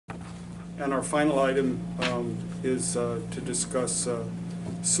And our final item is to discuss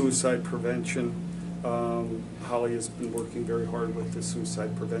suicide prevention. Holly has been working very hard with the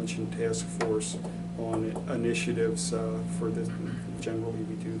Suicide Prevention Task Force on initiatives for this. Generally,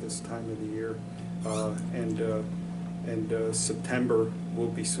 we do this time of the year, and September will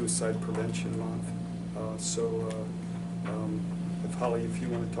be Suicide Prevention Month. If Holly, if you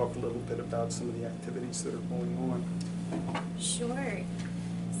want to talk a little bit about some of the activities that are going on. Sure.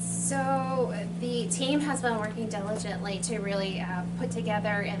 So the team has been working diligently to really put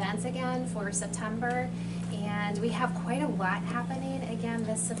together events again for September, and we have quite a lot happening again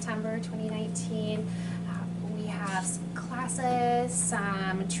this September 2019. We have some classes,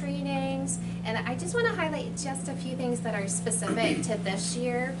 some trainings, and I just want to highlight just a few things that are specific to this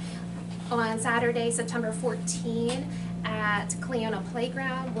year. On Saturday, September 14, at Cleona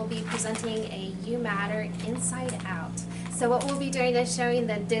Playground, we'll be presenting a You Matter Inside Out. So what we'll be doing is showing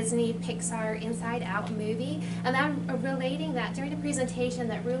the Disney Pixar Inside Out movie, and then relating that during a presentation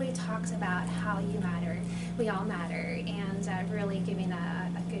that really talks about how you matter, we all matter, and really giving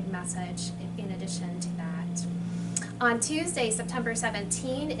a good message in addition to that. On Tuesday, September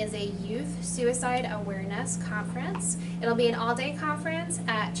 17, is a Youth Suicide Awareness Conference. It'll be an all-day conference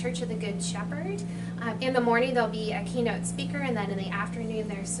at Church of the Good Shepherd. In the morning, there'll be a keynote speaker, and then in the afternoon,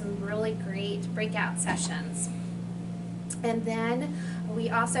 there's some really great breakout sessions. And then we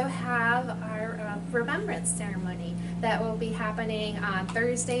also have our remembrance ceremony that will be happening on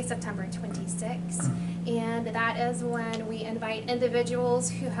Thursday, September 26th. And that is when we invite individuals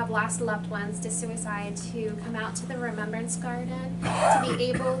who have lost loved ones to suicide to come out to the Remembrance Garden to be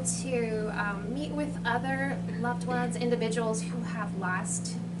able to meet with other loved ones, individuals who have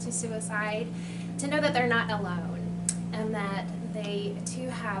lost to suicide, to know that they're not alone and that they too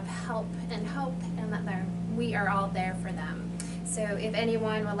have help and hope, and that we are all there for them. So if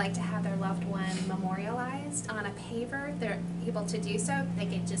anyone would like to have their loved one memorialized on a paver, they're able to do so. They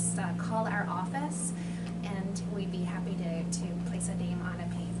could just call our office, and we'd be happy to place a name on a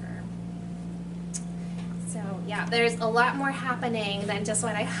paver. So yeah, there's a lot more happening than just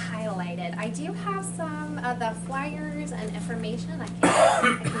what I highlighted. I do have some of the flyers and information I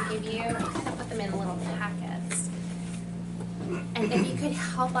can give you. I kind of put them in little packets. And if you could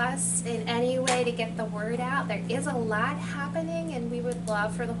help us in any way to get the word out, there is a lot happening, and we would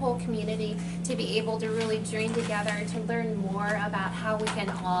love for the whole community to be able to really join together to learn more about how we can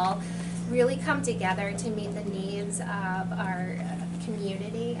all really come together to meet the needs of our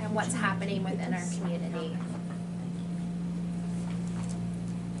community and what's happening within our community.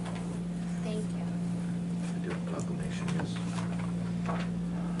 Thank you. I do a proclamation, yes.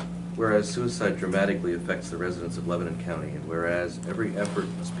 Whereas suicide dramatically affects the residents of Lebanon County, and whereas every effort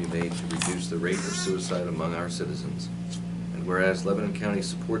must be made to reduce the rate of suicide among our citizens, and whereas Lebanon County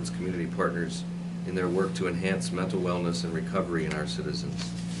supports community partners in their work to enhance mental wellness and recovery in our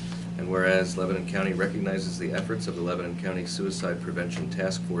citizens, and whereas Lebanon County recognizes the efforts of the Lebanon County Suicide Prevention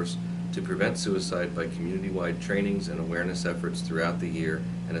Task Force to prevent suicide by community-wide trainings and awareness efforts throughout the year,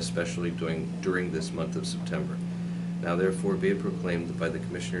 and especially during this month of September. Now therefore be it proclaimed by the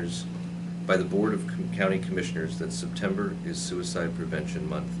Board of County Commissioners that September is Suicide Prevention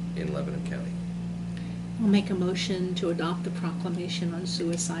Month in Lebanon County. I'll make a motion to adopt the proclamation on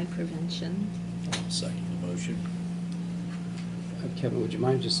suicide prevention. I'll second the motion. Kevin, would you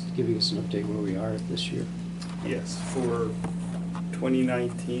mind just giving us an update where we are this year? Yes, for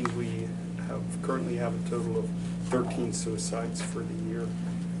 2019, we currently have a total of 13 suicides for the year.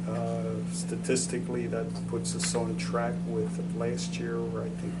 Statistically, that puts us on track with last year, where I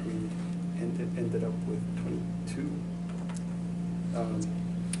think we ended up with 22.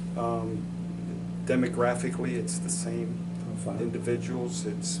 Demographically, it's the same individuals.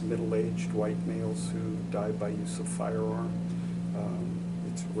 It's middle-aged white males who die by use of firearm.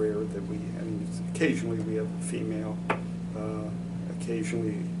 It's rare that occasionally we have a female.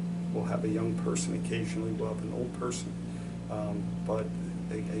 Occasionally we'll have a young person. Occasionally we'll have an old person. But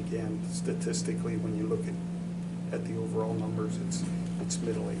again, statistically, when you look at the overall numbers, it's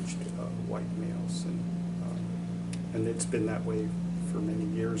middle-aged white males, and it's been that way for many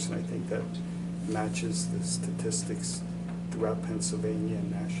years, and I think that matches the statistics throughout Pennsylvania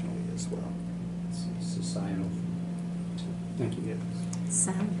and nationally as well. It's societal. Thank you. Yes.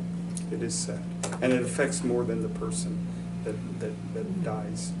 Sad. It is sad, and it affects more than the person that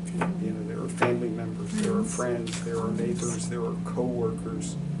dies. You know, there are family members, there are friends, there are neighbors, there are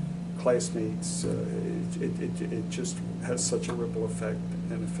co-workers, classmates. It just has such a ripple effect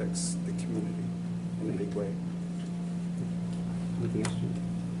and affects the community in a big way. Anything else, Jim?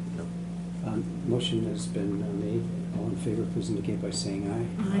 No. Motion has been made. All in favor, please indicate by saying aye.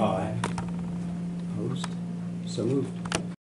 Aye. Aye. So moved.